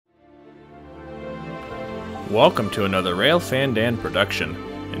Welcome to another Rail Fan Dan production.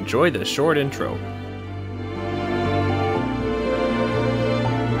 Enjoy this short intro.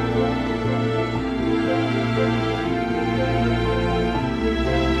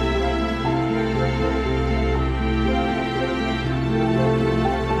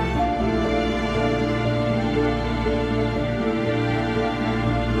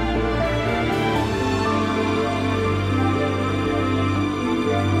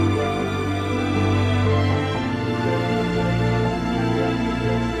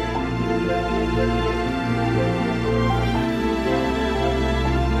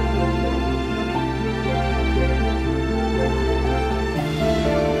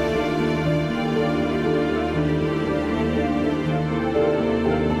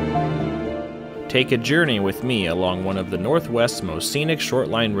 Take a journey with me along one of the Northwest's most scenic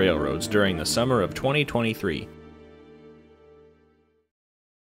shortline railroads during the summer of 2023.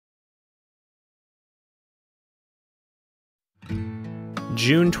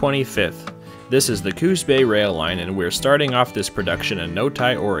 June 25th. This is the Coos Bay Rail Line and we're starting off this production in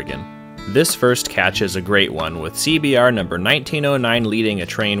Noti, Oregon. This first catch is a great one, with CBR number 1909 leading a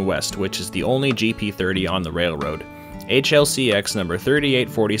train west, which is the only GP30 on the railroad. HLCX number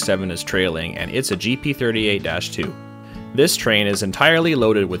 3847 is trailing, and it's a GP38-2. This train is entirely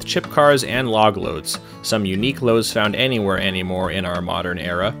loaded with chip cars and log loads, some unique loads found anywhere anymore in our modern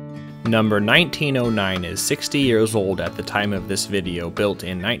era. Number 1909 is 60 years old at the time of this video, built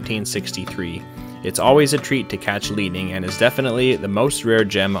in 1963. It's always a treat to catch leading and is definitely the most rare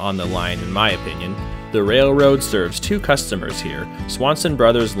gem on the line in my opinion. The railroad serves two customers here, Swanson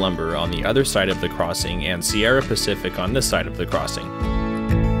Brothers Lumber on the other side of the crossing and Sierra Pacific on this side of the crossing.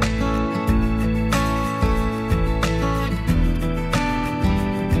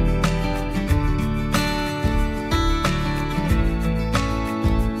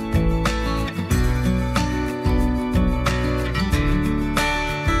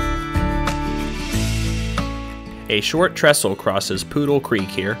 A short trestle crosses Poodle Creek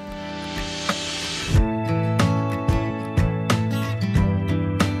here.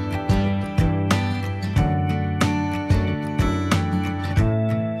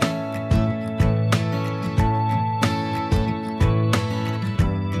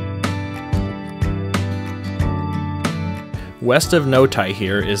 West of Noti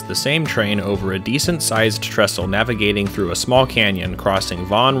here is the same train over a decent-sized trestle navigating through a small canyon crossing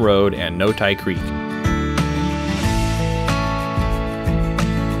Vaughn Road and Noti Creek.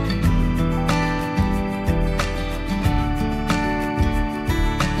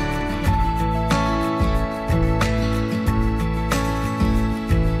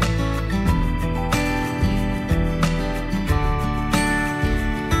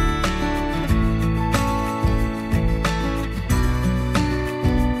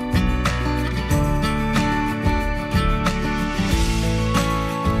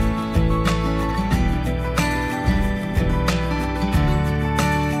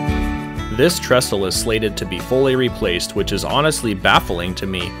 This trestle is slated to be fully replaced, which is honestly baffling to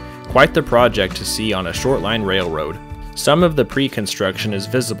me. Quite the project to see on a shortline railroad. Some of the pre-construction is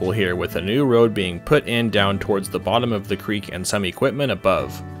visible here, with a new road being put in down towards the bottom of the creek and some equipment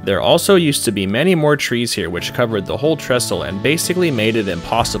above. There also used to be many more trees here which covered the whole trestle and basically made it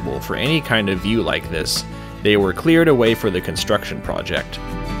impossible for any kind of view like this. They were cleared away for the construction project.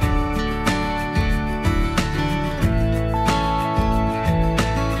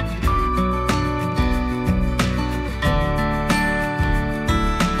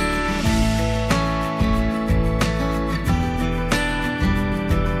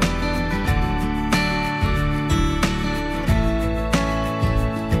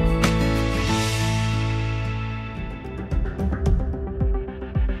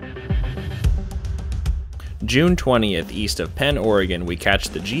 June 20th, east of Penn, Oregon, we catch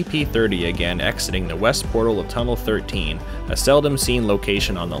the GP30 again exiting the west portal of Tunnel 13, a seldom seen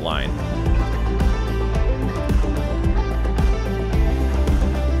location on the line.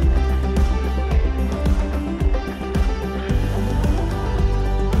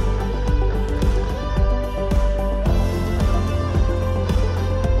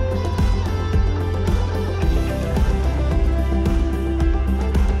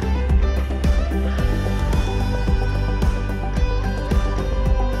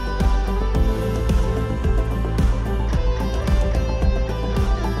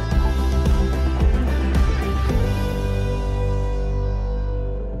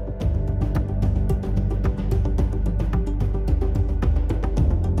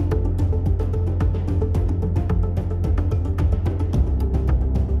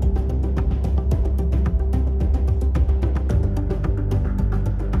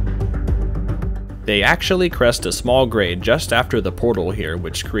 They actually crest a small grade just after the portal here,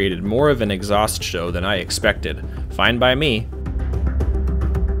 which created more of an exhaust show than I expected. Fine by me.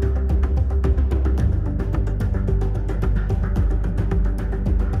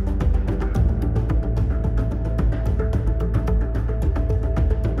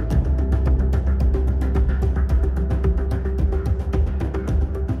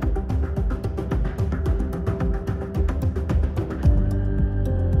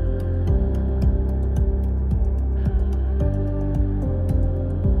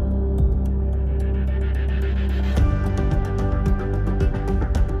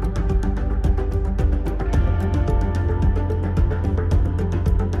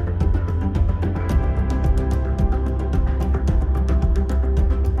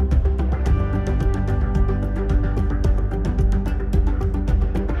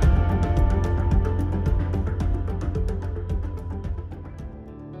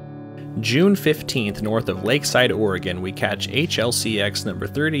 June 15th, north of Lakeside, Oregon, we catch HLCX number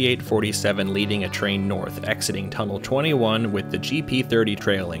 3847 leading a train north, exiting Tunnel 21 with the GP30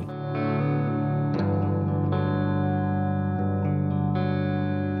 trailing.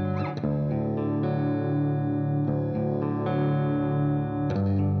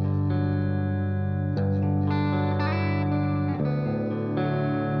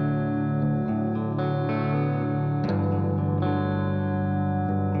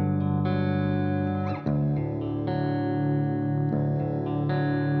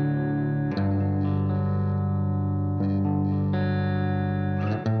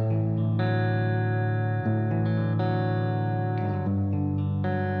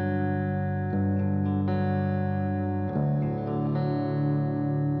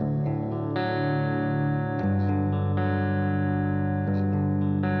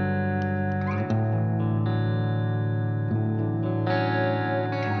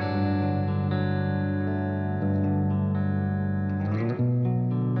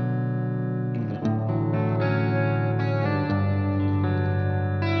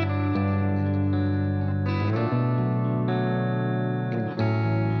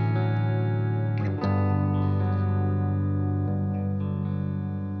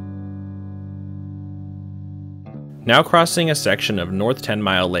 Now crossing a section of North 10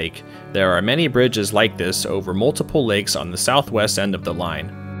 Mile Lake, there are many bridges like this over multiple lakes on the southwest end of the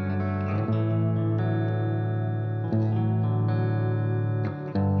line.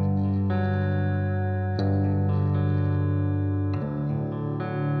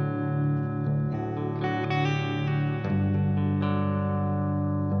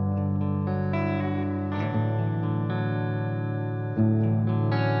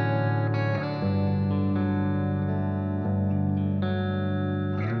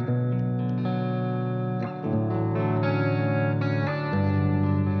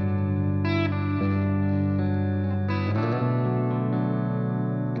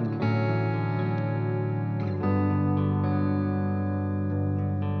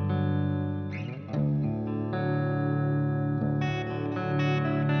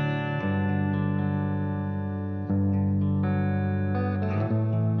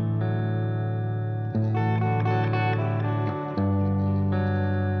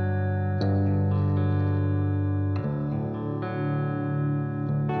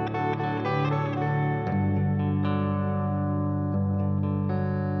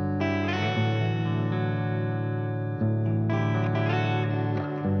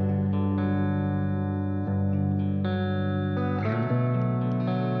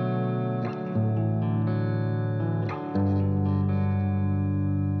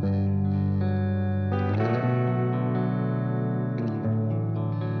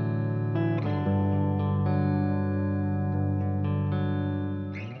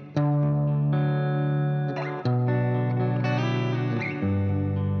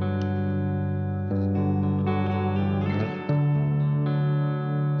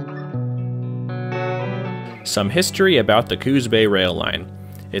 Some history about the Coos Bay Rail Line.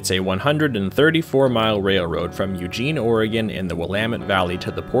 It's a 134-mile railroad from Eugene, Oregon in the Willamette Valley to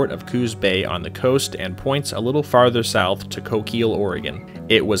the port of Coos Bay on the coast and points a little farther south to Coquille, Oregon.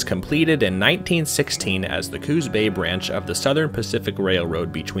 It was completed in 1916 as the Coos Bay branch of the Southern Pacific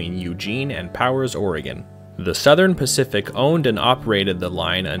Railroad between Eugene and Powers, Oregon. The Southern Pacific owned and operated the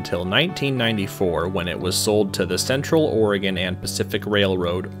line until 1994 when it was sold to the Central Oregon and Pacific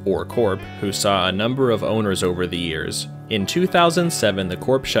Railroad, or Corp., who saw a number of owners over the years. In 2007, the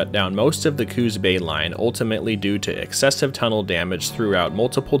Corp shut down most of the Coos Bay line, ultimately due to excessive tunnel damage throughout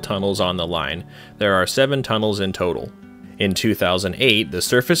multiple tunnels on the line. There are 7 tunnels in total. In 2008, the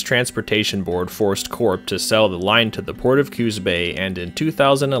Surface Transportation Board forced Corp to sell the line to the Port of Coos Bay, and in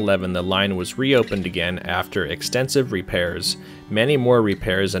 2011 the line was reopened again after extensive repairs. Many more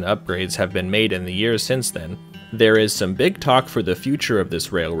repairs and upgrades have been made in the years since then. There is some big talk for the future of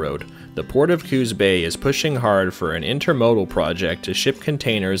this railroad. The Port of Coos Bay is pushing hard for an intermodal project to ship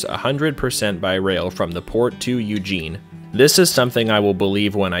containers 100% by rail from the port to Eugene. This is something I will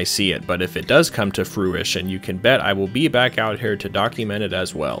believe when I see it, but if it does come to fruition, you can bet I will be back out here to document it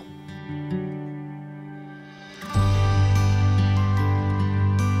as well.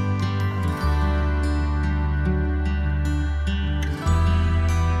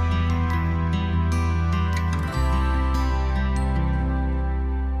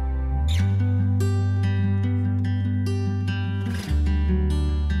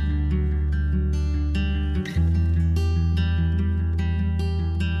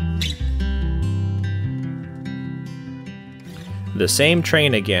 The same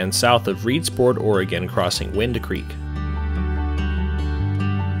train again south of Reedsport, Oregon, crossing Wind Creek.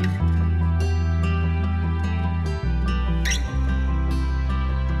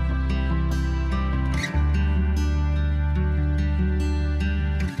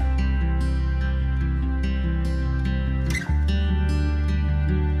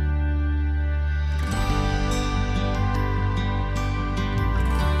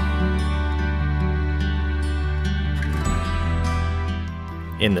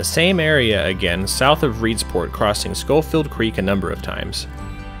 In the same area again, south of Reedsport, crossing Schofield Creek a number of times.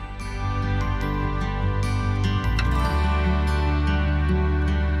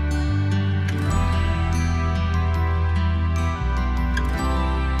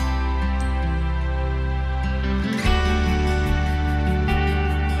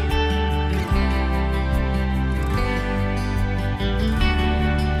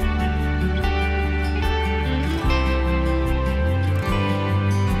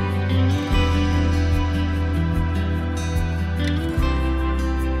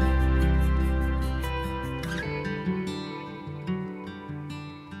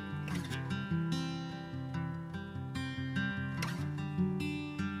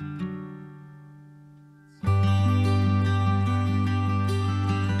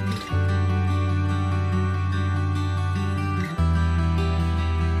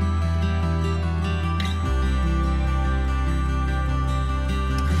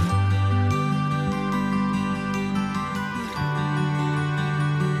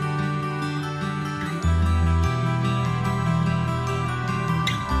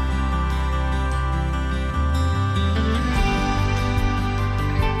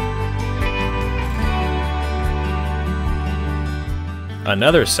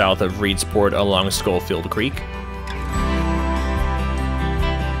 Another south of Reedsport along Schofield Creek.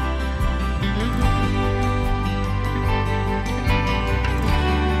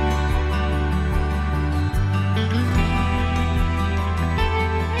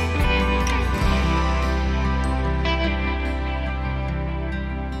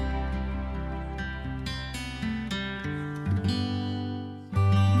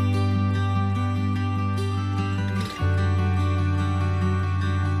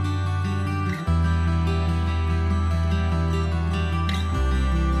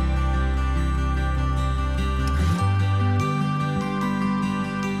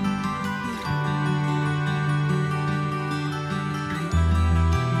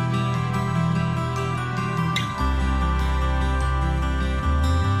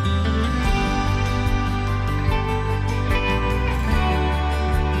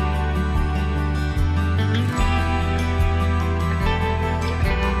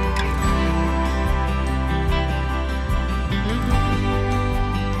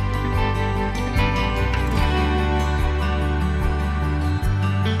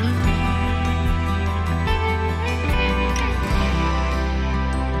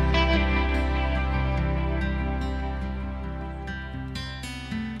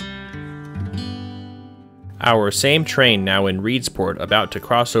 Our same train now in Reedsport, about to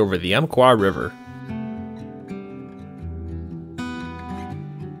cross over the Umpqua River.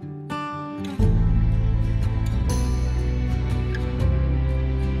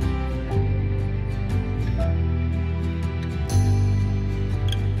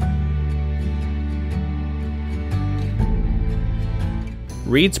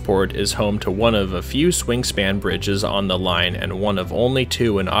 Reedsport is home to one of a few swing span bridges on the line and one of only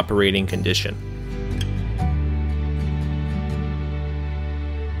two in operating condition.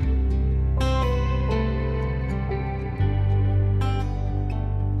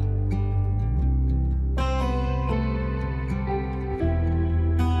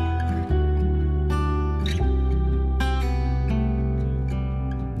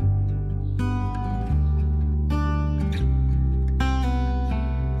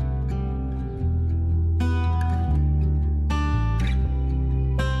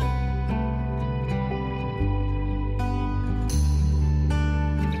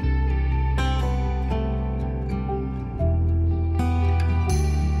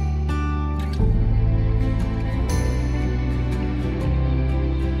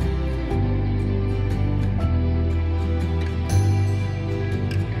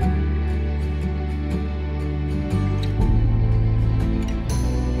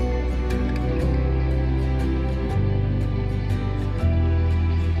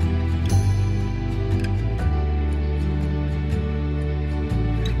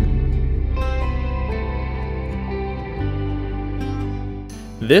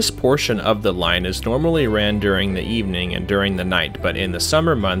 This portion of the line is normally ran during the evening and during the night, but in the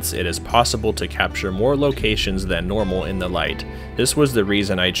summer months it is possible to capture more locations than normal in the light. This was the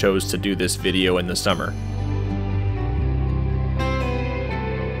reason I chose to do this video in the summer.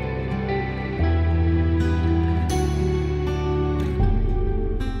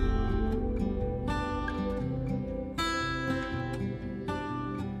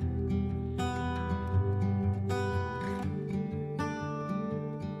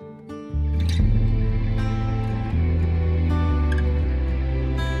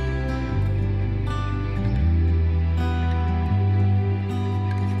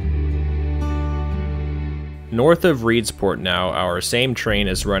 North of Reedsport now, our same train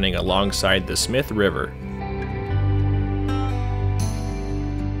is running alongside the Smith River.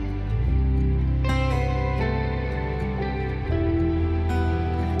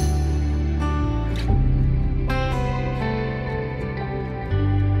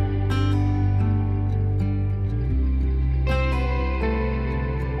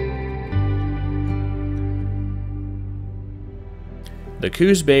 The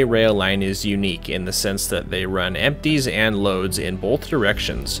Coos Bay Rail Line is unique in the sense that they run empties and loads in both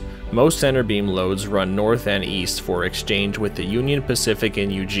directions. Most center beam loads run north and east for exchange with the Union Pacific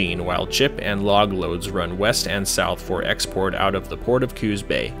in Eugene, while chip and log loads run west and south for export out of the port of Coos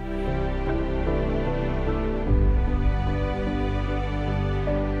Bay.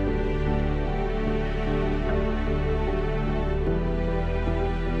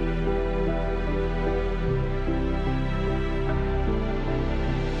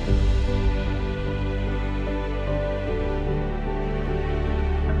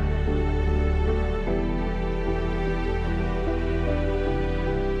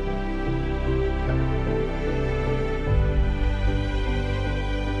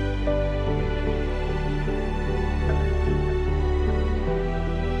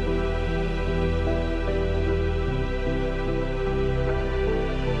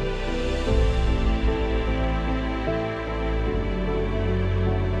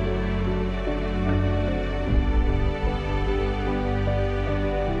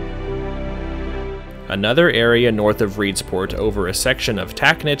 Another area north of Reedsport, over a section of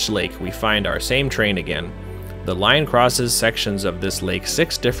Tahkenitch Lake, we find our same train again. The line crosses sections of this lake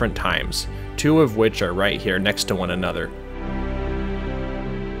 6 different times, 2 of which are right here next to one another.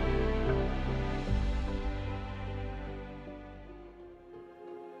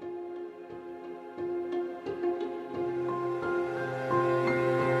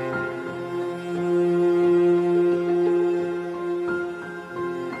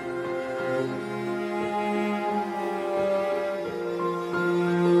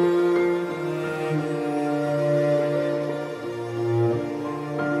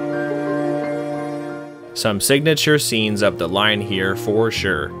 Some signature scenes of the line here for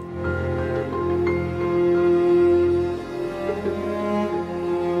sure.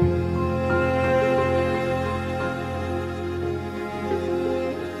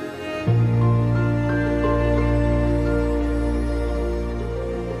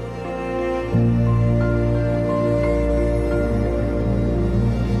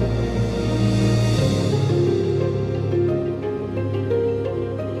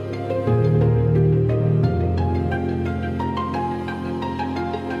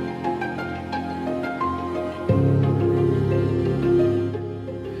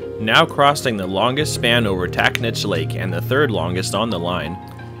 Now crossing the longest span over Tahkenitch Lake and the third longest on the line.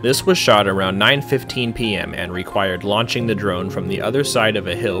 This was shot around 9:15 p.m. and required launching the drone from the other side of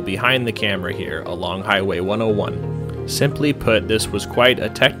a hill behind the camera here along Highway 101. Simply put, this was quite a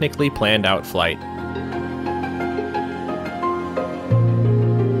technically planned out flight.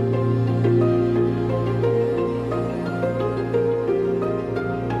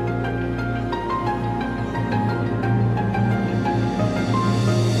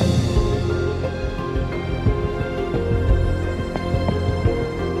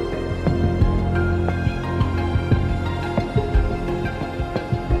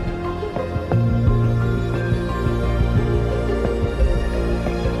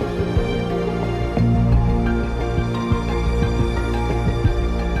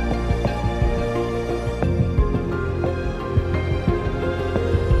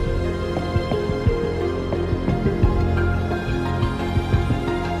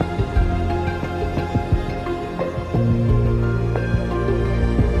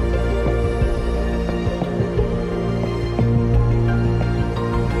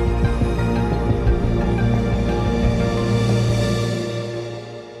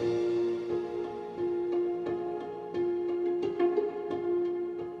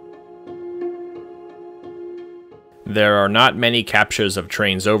 There are not many captures of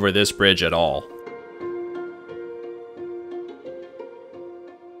trains over this bridge at all.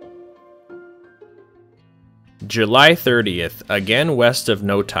 July 30th, again west of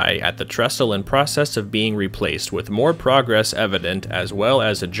Noti at the trestle in process of being replaced with more progress evident as well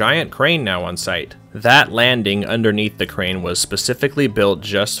as a giant crane now on site. That landing underneath the crane was specifically built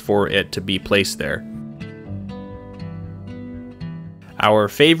just for it to be placed there. Our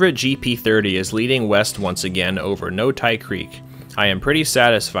favorite GP30 is leading west once again over Noti Creek. I am pretty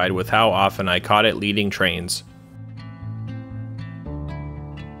satisfied with how often I caught it leading trains.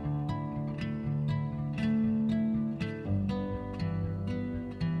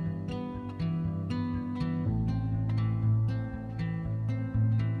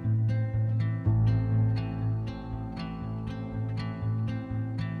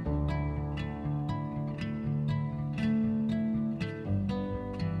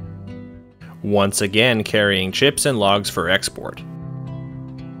 Once again carrying chips and logs for export.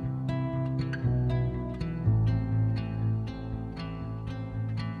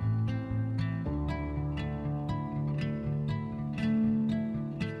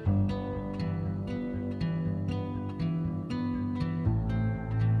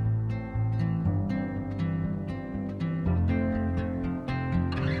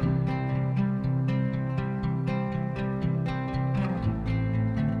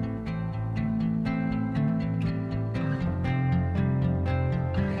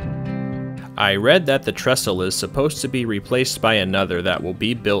 I read that the trestle is supposed to be replaced by another that will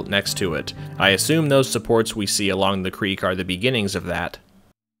be built next to it. I assume those supports we see along the creek are the beginnings of that.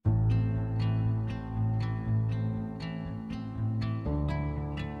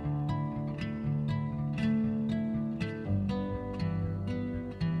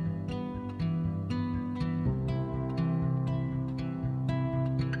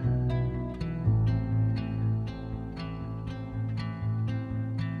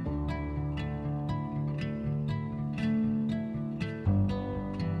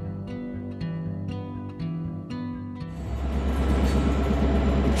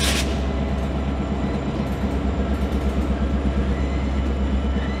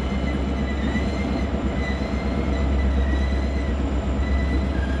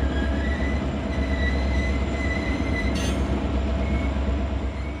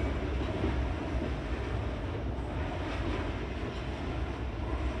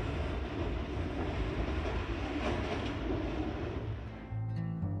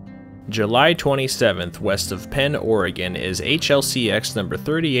 July 27th, west of Penn, Oregon, is HLCX number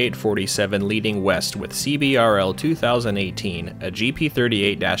 3847 leading west with CBRL 2018, a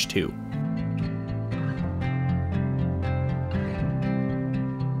GP38-2.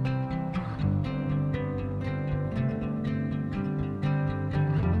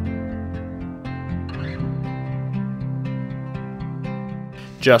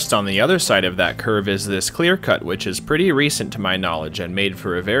 Just on the other side of that curve is this clear cut, which is pretty recent to my knowledge and made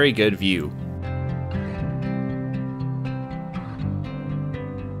for a very good view.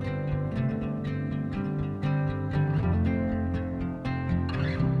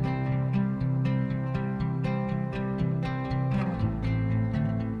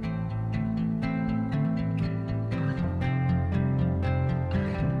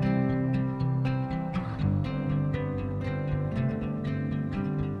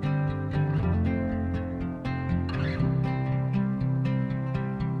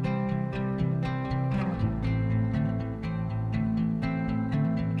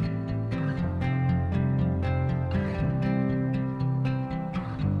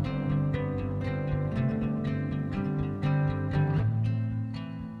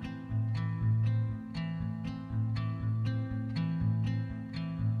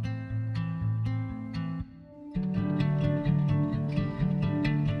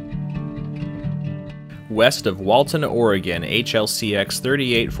 West of Walton, Oregon, HLCX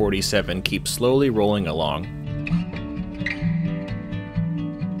 3847 keeps slowly rolling along.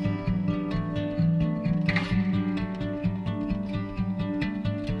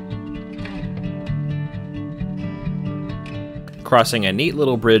 Crossing a neat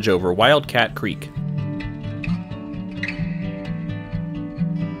little bridge over Wildcat Creek.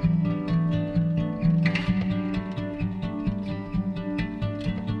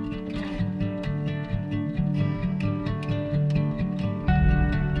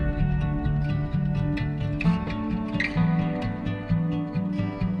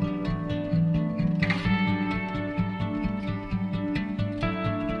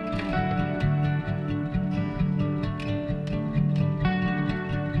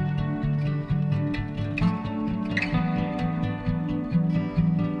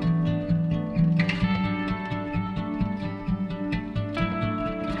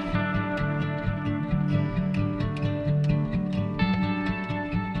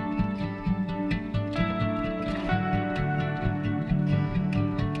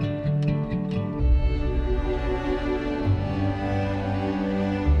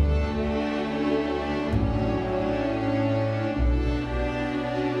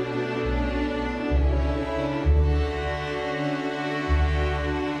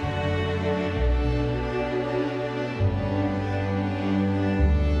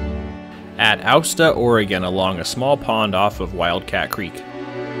 at Austa, Oregon, along a small pond off of Wildcat Creek.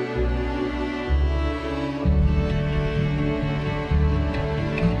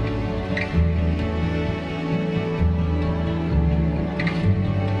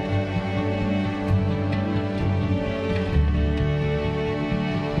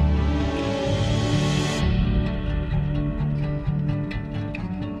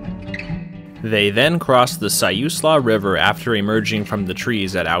 They then crossed the Siuslaw River after emerging from the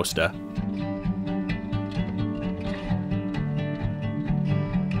trees at Austa.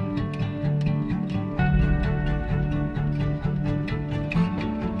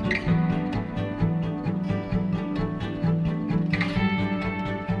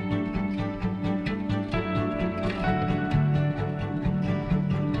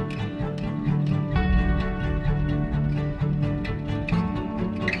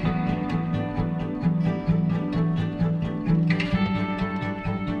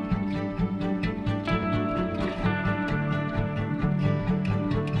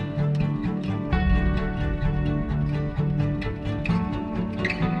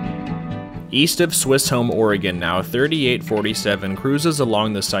 East of Swisshome, Oregon, now 3847 cruises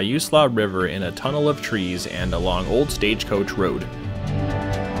along the Siuslaw River in a tunnel of trees and along Old Stagecoach Road.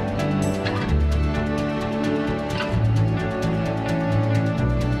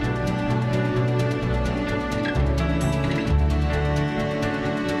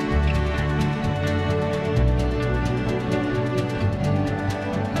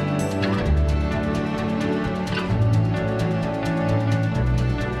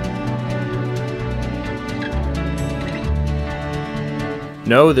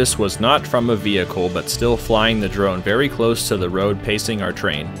 No, this was not from a vehicle, but still flying the drone very close to the road pacing our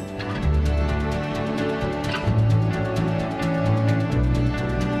train.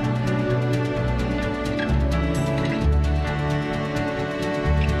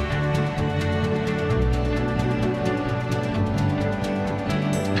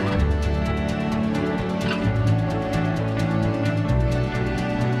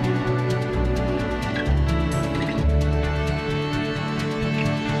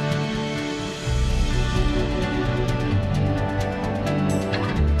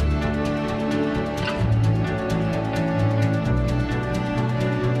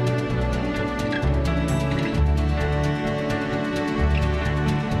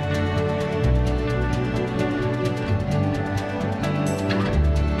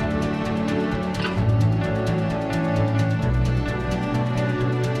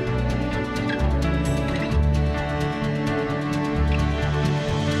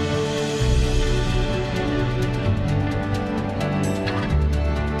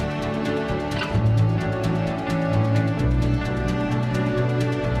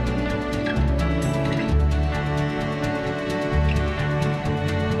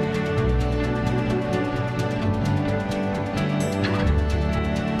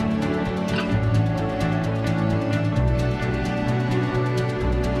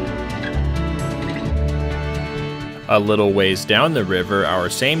 A little ways down the river, our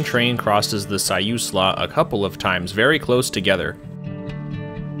same train crosses the Siuslaw a couple of times very close together.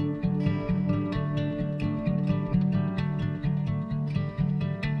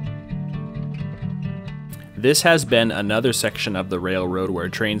 This has been another section of the railroad where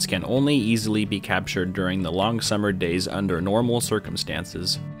trains can only easily be captured during the long summer days under normal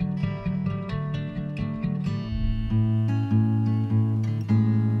circumstances.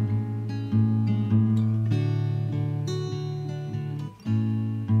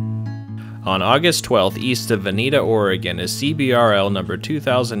 On August 12th, east of Veneta, Oregon, is CBRL number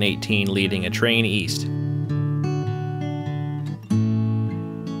 2018 leading a train east.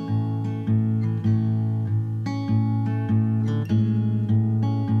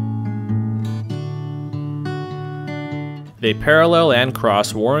 They parallel and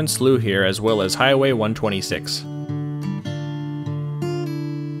cross Warren Slough here as well as Highway 126.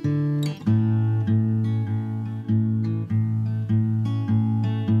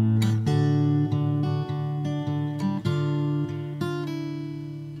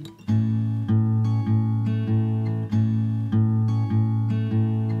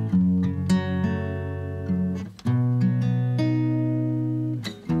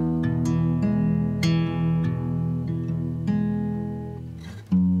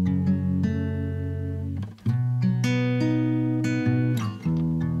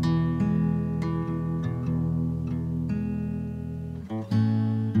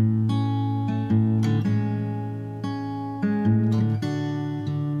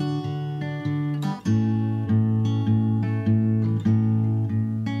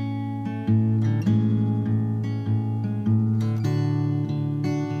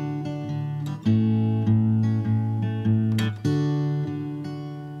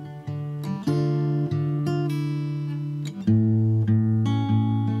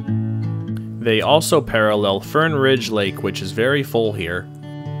 They also parallel Fern Ridge Lake, which is very full here.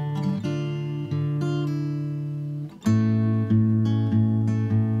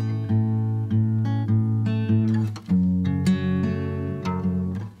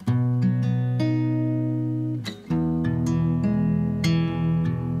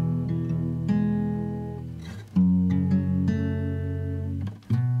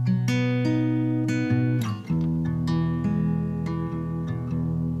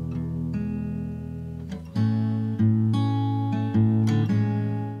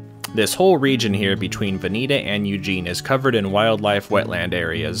 This whole region here between Veneta and Eugene is covered in wildlife wetland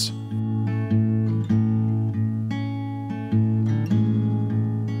areas.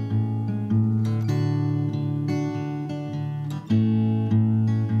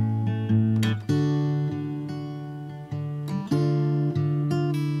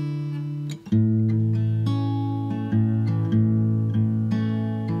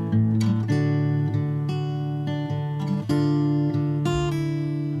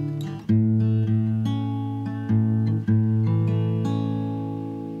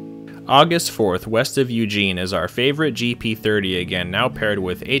 August 4th, west of Eugene, is our favorite GP30 again, now paired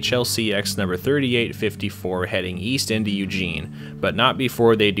with HLCX number 3854 heading east into Eugene, but not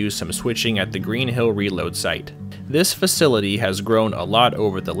before they do some switching at the Greenhill reload site. This facility has grown a lot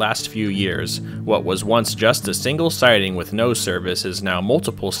over the last few years. What was once just a single siding with no service is now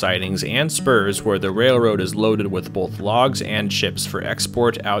multiple sidings and spurs where the railroad is loaded with both logs and ships for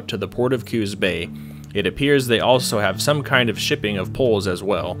export out to the port of Coos Bay. It appears they also have some kind of shipping of poles as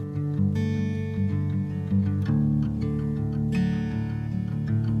well.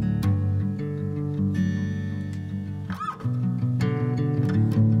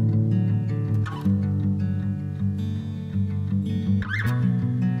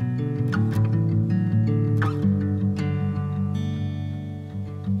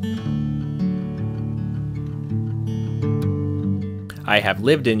 I have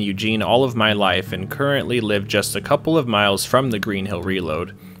lived in Eugene all of my life and currently live just a couple of miles from the Greenhill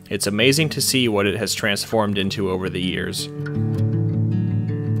reload. It's amazing to see what it has transformed into over the years.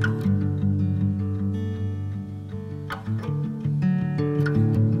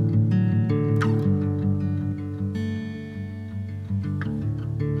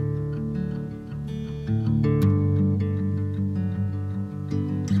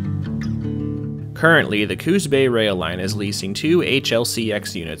 Currently, the Coos Bay Rail Line is leasing 2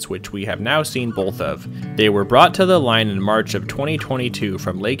 HLCX units, which we have now seen both of. They were brought to the line in March of 2022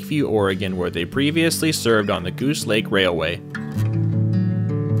 from Lakeview, Oregon, where they previously served on the Goose Lake Railway.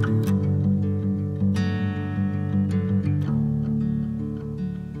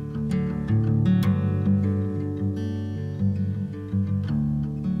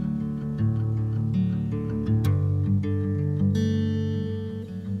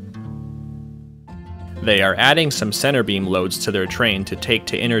 They are adding some center beam loads to their train to take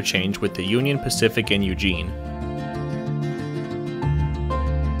to interchange with the Union Pacific in Eugene.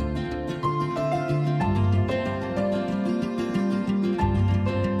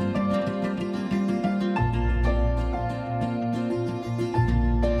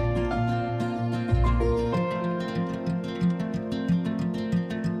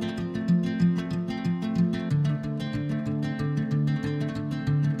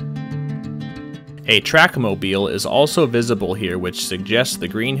 A trackmobile is also visible here, which suggests the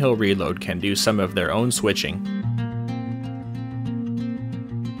Greenhill reload can do some of their own switching.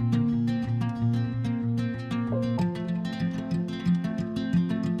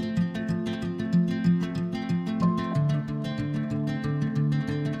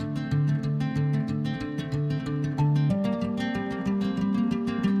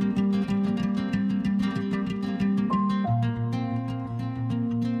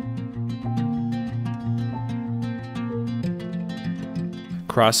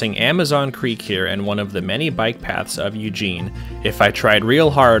 Crossing Amazon Creek here and one of the many bike paths of Eugene. If I tried real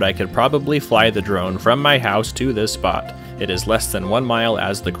hard, I could probably fly the drone from my house to this spot. It is less than 1 mile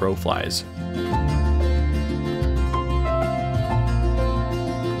as the crow flies.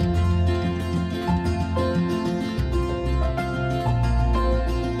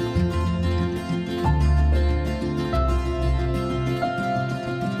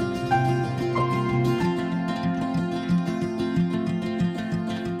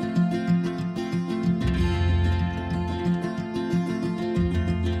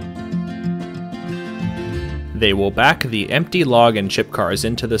 They will back the empty log and chip cars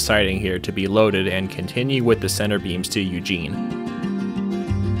into the siding here to be loaded and continue with the center beams to Eugene.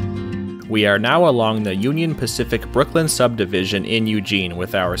 We are now along the Union Pacific Brooklyn subdivision in Eugene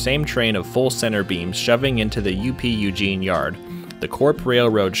with our same train of full center beams shoving into the UP Eugene yard. The Corp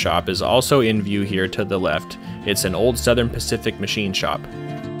Railroad Shop is also in view here to the left. It's an old Southern Pacific machine shop.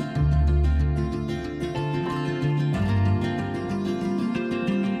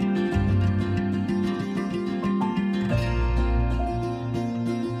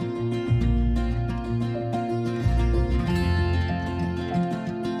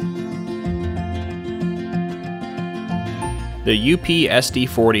 The UP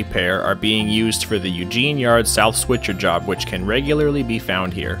SD40 pair are being used for the Eugene Yard South Switcher job, which can regularly be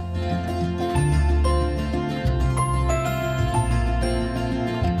found here.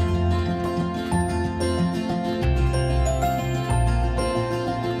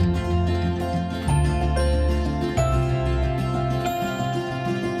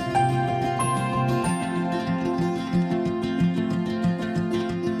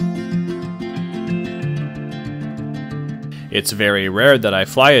 It's very rare that I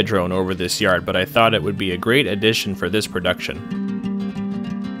fly a drone over this yard, but I thought it would be a great addition for this production.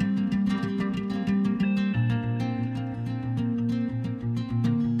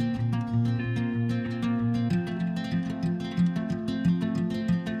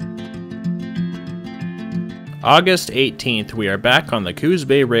 August 18th, we are back on the Coos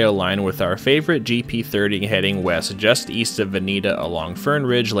Bay Rail Line with our favorite GP30 heading west just east of Veneta along Fern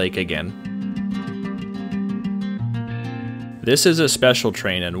Ridge Lake again. This is a special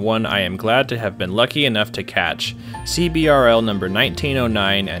train and one I am glad to have been lucky enough to catch. CBRL number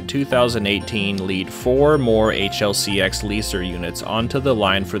 1909 and 2018 lead 4 more HLCX leaser units onto the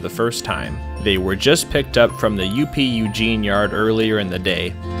line for the first time. They were just picked up from the UP Eugene yard earlier in the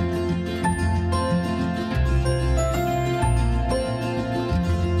day.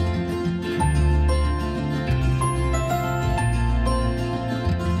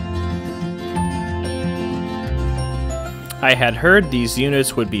 I had heard these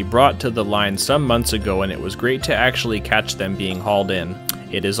units would be brought to the line some months ago, and it was great to actually catch them being hauled in.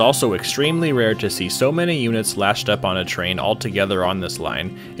 It is also extremely rare to see so many units lashed up on a train all together on this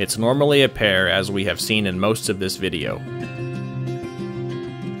line. It's normally a pair, as we have seen in most of this video.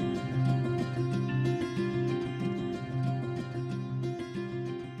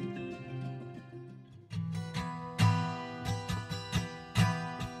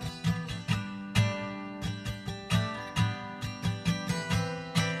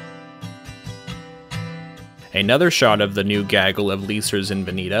 Another shot of the new gaggle of leasers in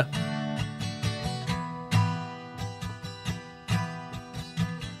Veneta.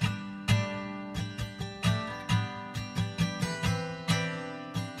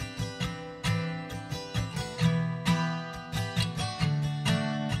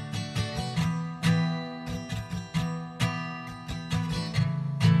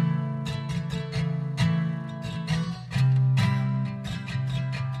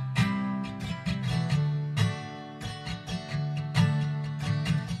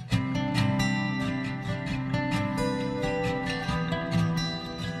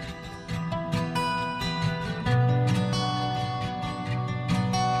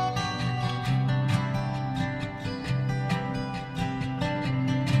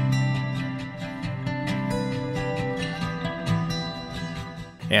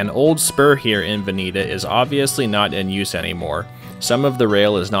 An old spur here in Veneta is obviously not in use anymore. Some of the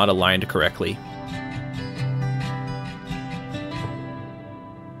rail is not aligned correctly.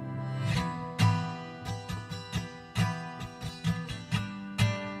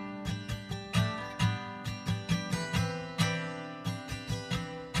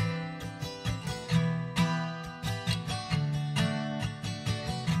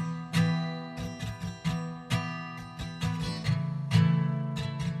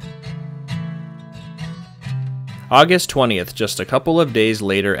 August 20th, just a couple of days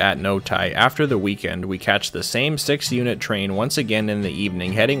later at Noti, after the weekend, we catch the same 6-unit train once again in the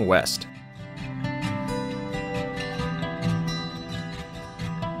evening heading west.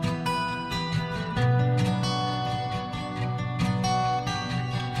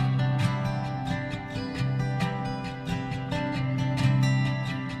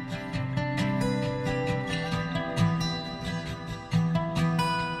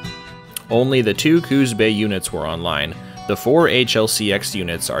 Only the 2 Coos Bay units were online. The 4 HLCX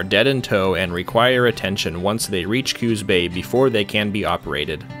units are dead in tow and require attention once they reach Coos Bay before they can be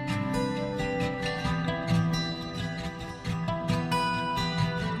operated.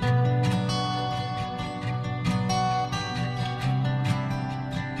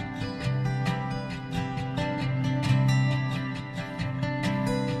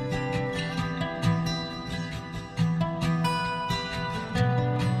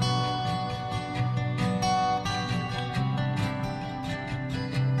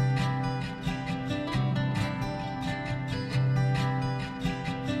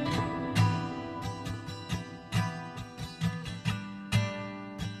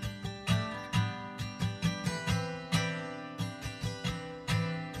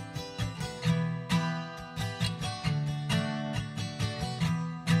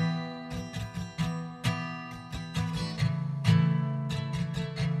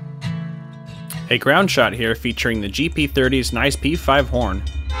 A ground shot here featuring the GP30's nice P5 horn.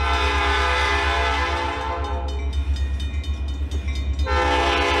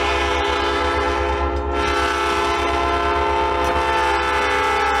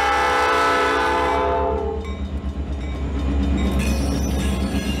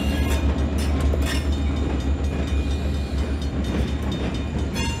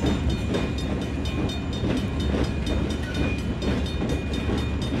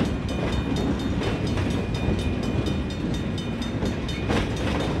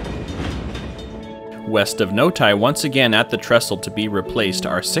 West of Noti, once again at the trestle to be replaced,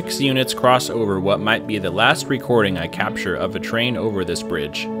 our 6 units cross over what might be the last recording I capture of a train over this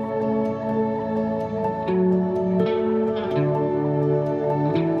bridge.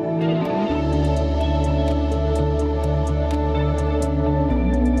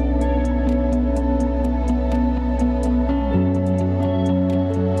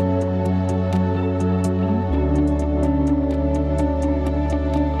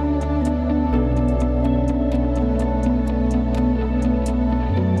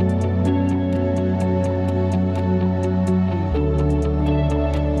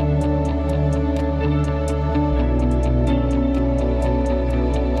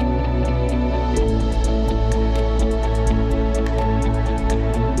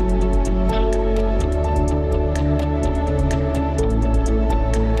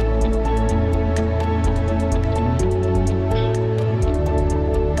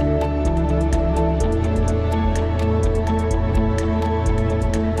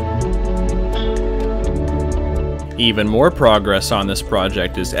 Even more progress on this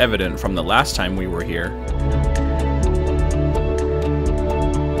project is evident from the last time we were here.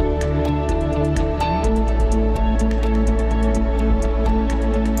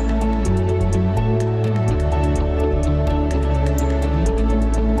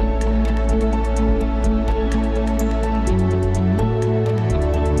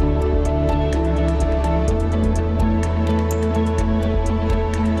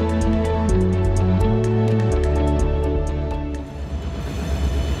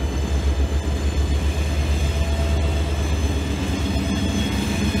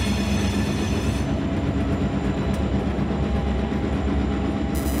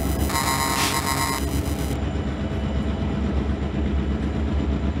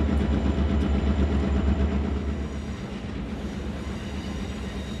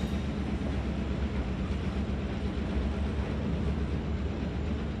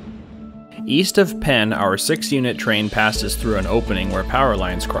 East of Penn, our 6-unit train passes through an opening where power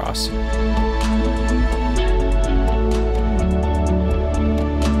lines cross.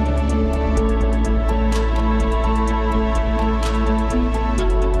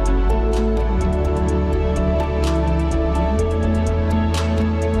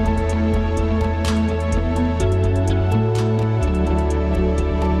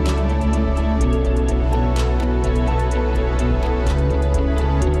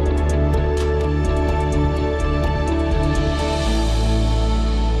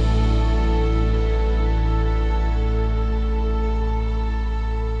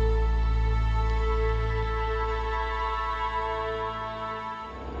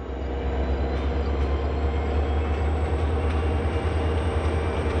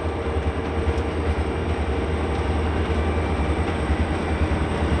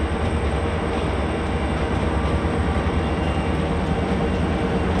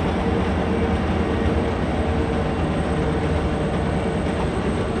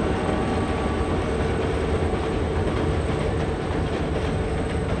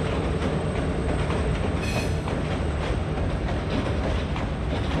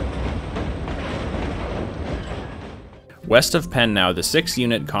 West of Penn now, the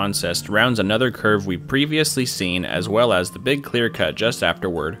 6-unit consist rounds another curve we've previously seen, as well as the big clear cut just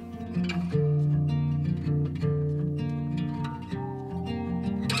afterward.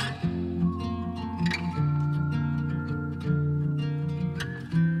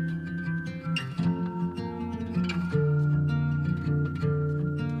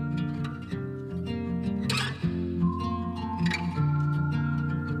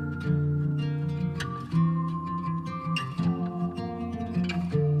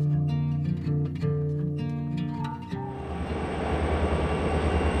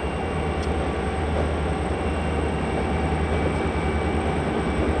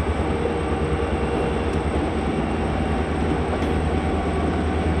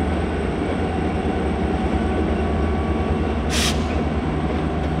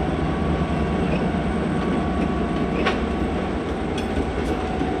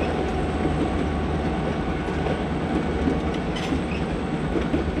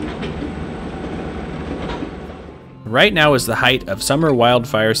 Right now is the height of summer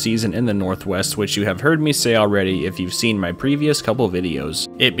wildfire season in the Northwest, which you have heard me say already if you've seen my previous couple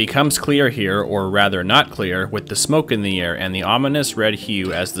videos. It becomes clear here, or rather not clear, with the smoke in the air and the ominous red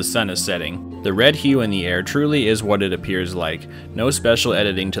hue as the sun is setting. The red hue in the air truly is what it appears like, no special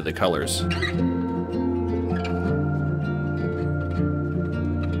editing to the colors.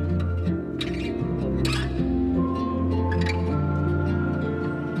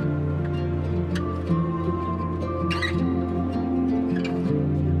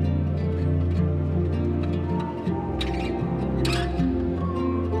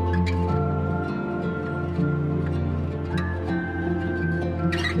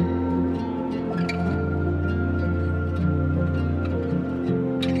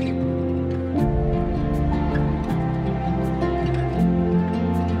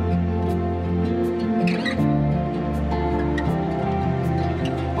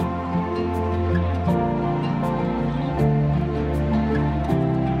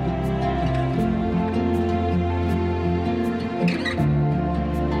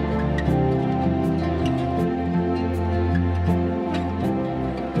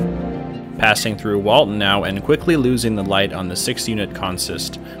 Passing through Walton now and quickly losing the light on the 6-unit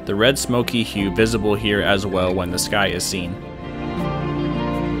consist, the red smoky hue visible here as well when the sky is seen.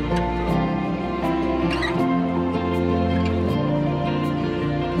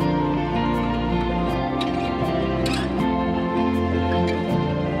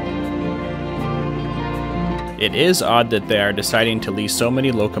 It is odd that they are deciding to lease so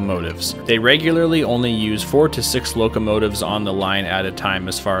many locomotives. They regularly only use 4 to 6 locomotives on the line at a time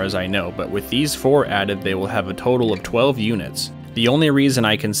as far as I know, but with these 4 added they will have a total of 12 units. The only reason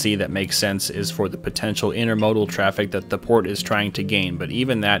I can see that makes sense is for the potential intermodal traffic that the port is trying to gain, but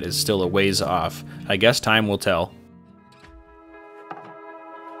even that is still a ways off. I guess time will tell.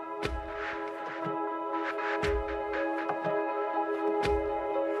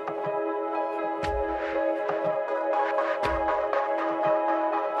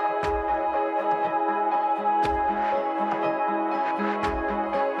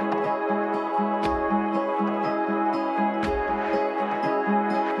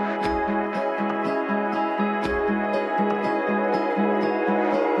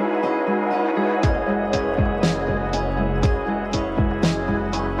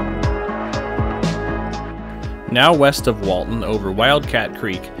 Now west of Walton over Wildcat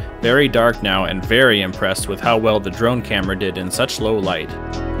Creek, very dark now and very impressed with how well the drone camera did in such low light.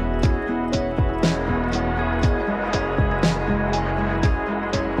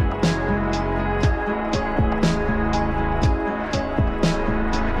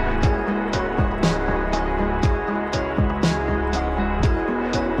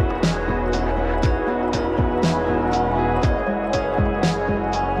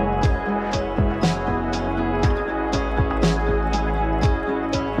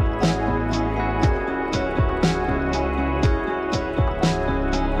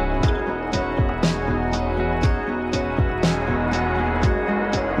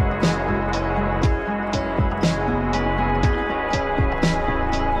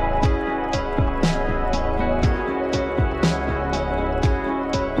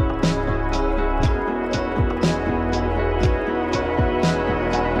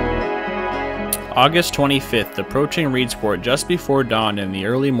 August 25th, approaching Reedsport just before dawn in the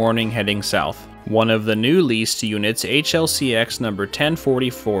early morning heading south. One of the new leased units, HLCX number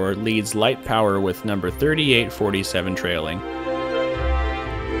 1044, leads light power with number 3847 trailing.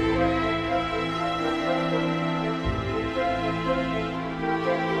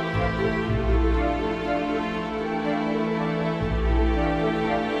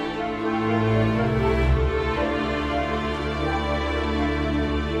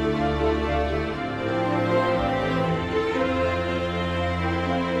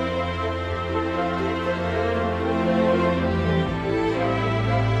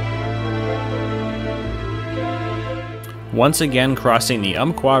 Once again crossing the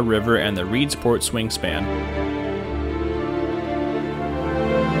Umpqua River and the Reedsport swing span.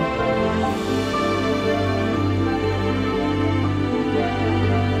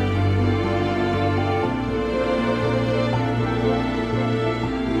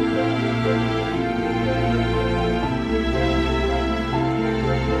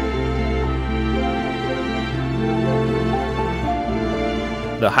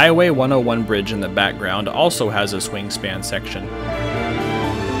 The Highway 101 bridge in the background also has a swing span section.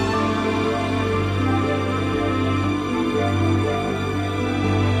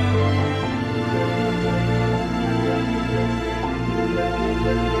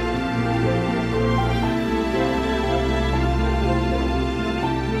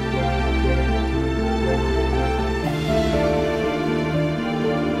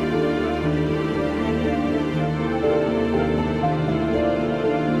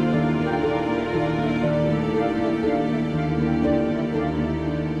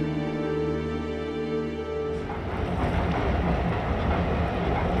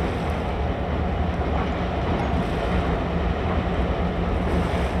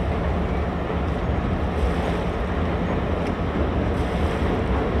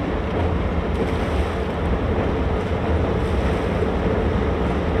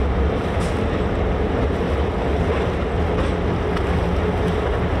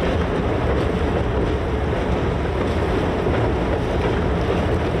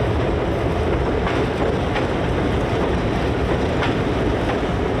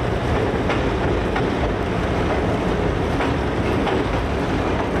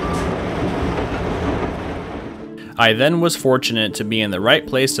 I then was fortunate to be in the right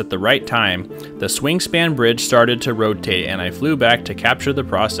place at the right time. The Swingspan bridge started to rotate and I flew back to capture the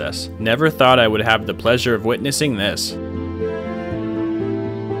process. Never thought I would have the pleasure of witnessing this.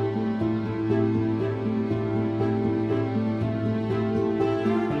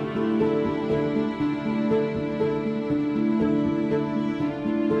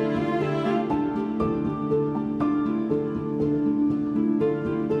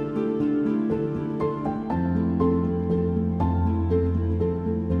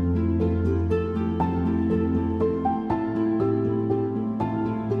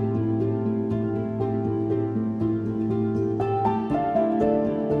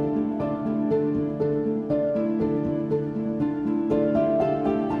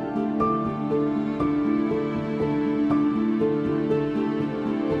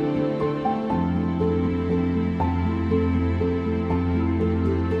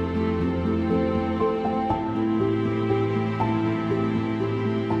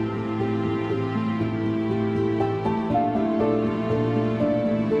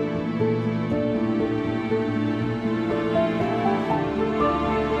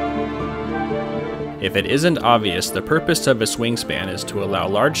 If it isn't obvious, the purpose of a swingspan is to allow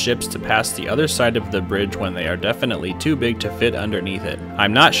large ships to pass the other side of the bridge when they are definitely too big to fit underneath it.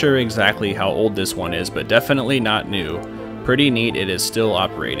 I'm not sure exactly how old this one is, but definitely not new. Pretty neat it is still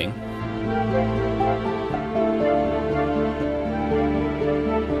operating.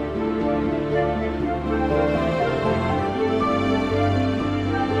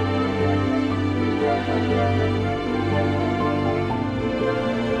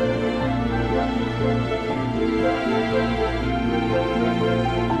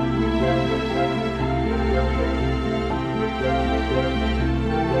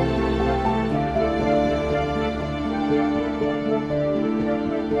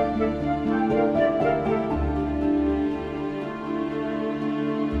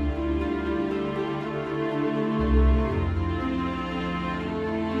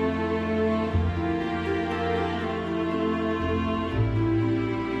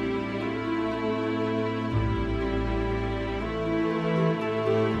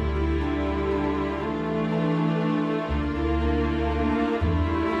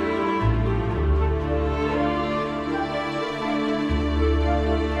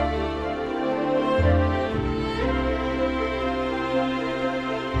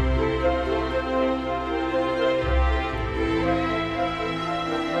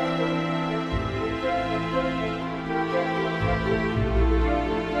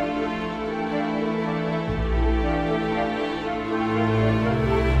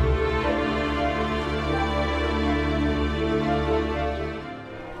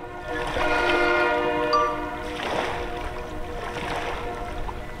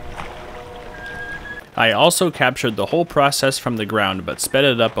 I also captured the whole process from the ground but sped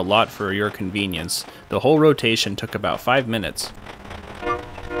it up a lot for your convenience. The whole rotation took about 5 minutes.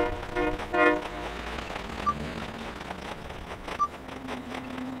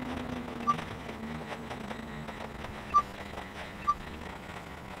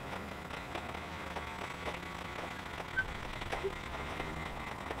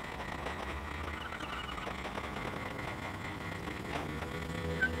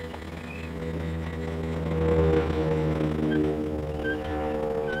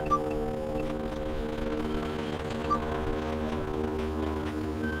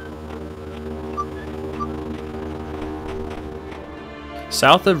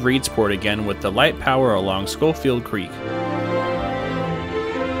 South of Reedsport again with the light power along Schofield Creek.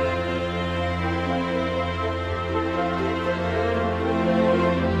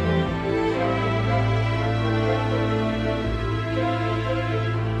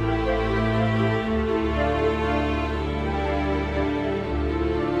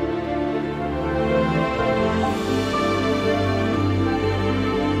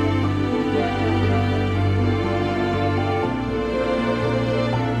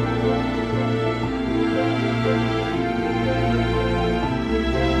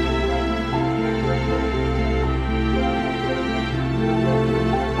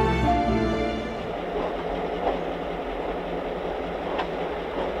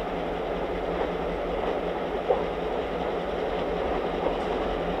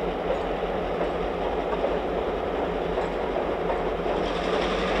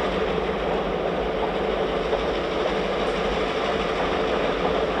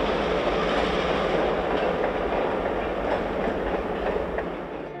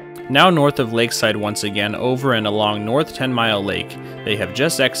 Now north of Lakeside once again, over and along North 10 Mile Lake. They have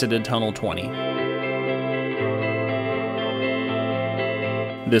just exited Tunnel 20.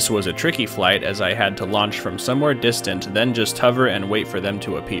 This was a tricky flight as I had to launch from somewhere distant, then just hover and wait for them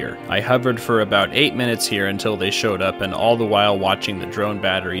to appear. I hovered for about 8 minutes here until they showed up, and all the while watching the drone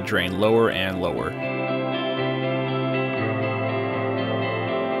battery drain lower and lower.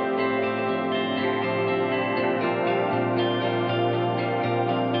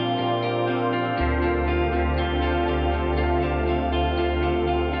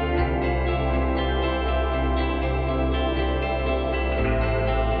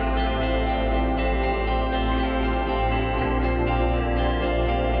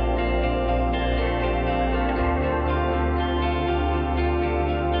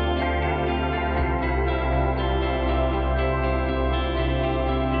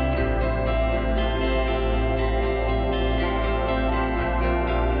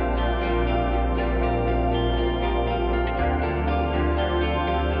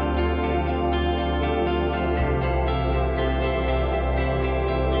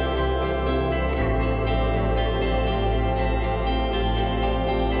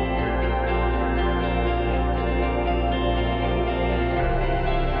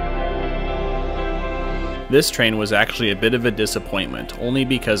 This train was actually a bit of a disappointment, only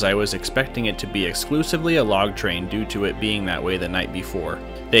because I was expecting it to be exclusively a log train due to it being that way the night before.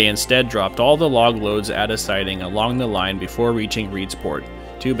 They instead dropped all the log loads at a siding along the line before reaching Reedsport.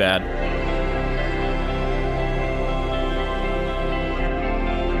 Too bad.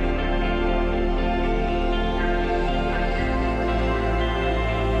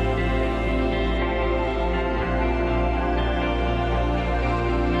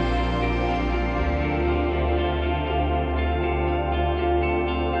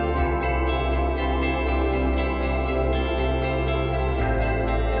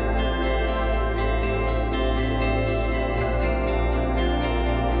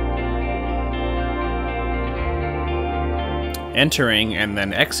 Entering and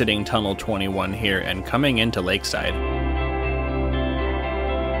then exiting Tunnel 21 here and coming into Lakeside.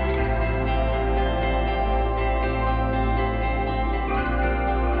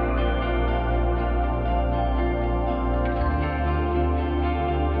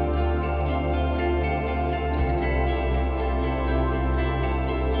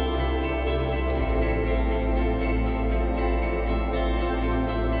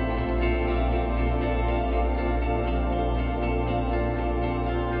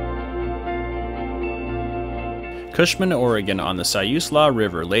 Cushman, Oregon on the Siuslaw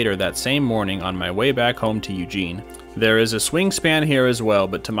River later that same morning on my way back home to Eugene. There is a swing span here as well,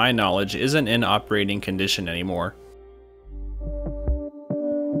 but to my knowledge isn't in operating condition anymore.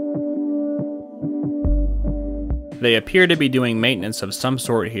 They appear to be doing maintenance of some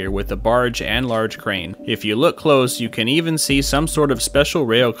sort here with a barge and large crane. If you look close, you can even see some sort of special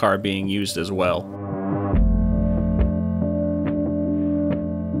rail car being used as well.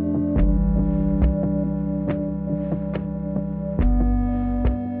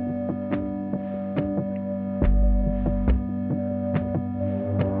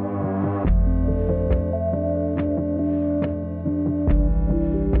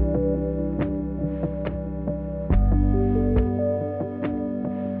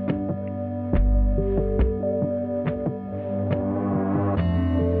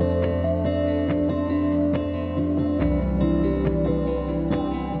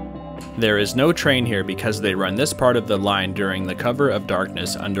 There is no train here because they run this part of the line during the cover of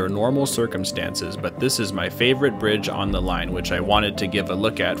darkness under normal circumstances, but this is my favorite bridge on the line, which I wanted to give a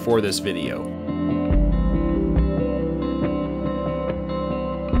look at for this video.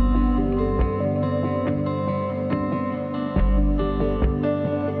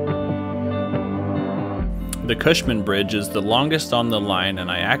 The Cushman Bridge is the longest on the line, and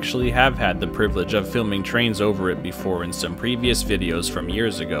I actually have had the privilege of filming trains over it before in some previous videos from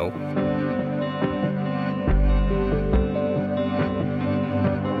years ago.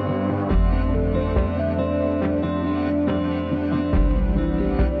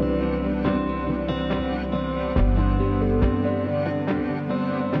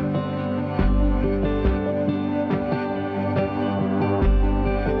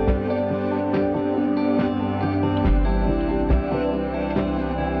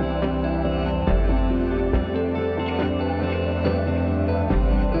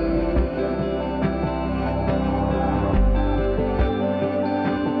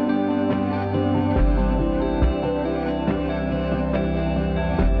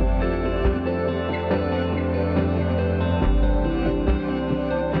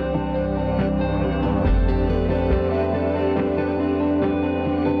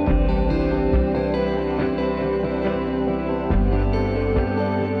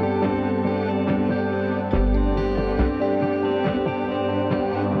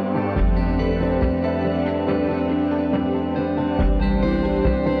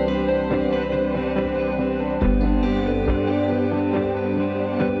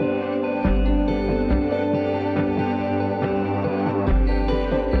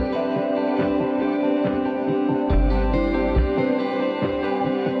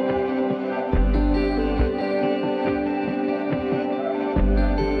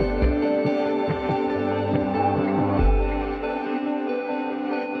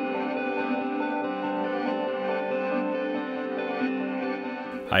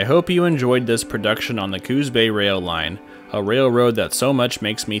 I hope you enjoyed this production on the Coos Bay Rail Line, a railroad that so much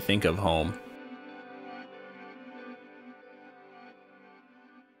makes me think of home.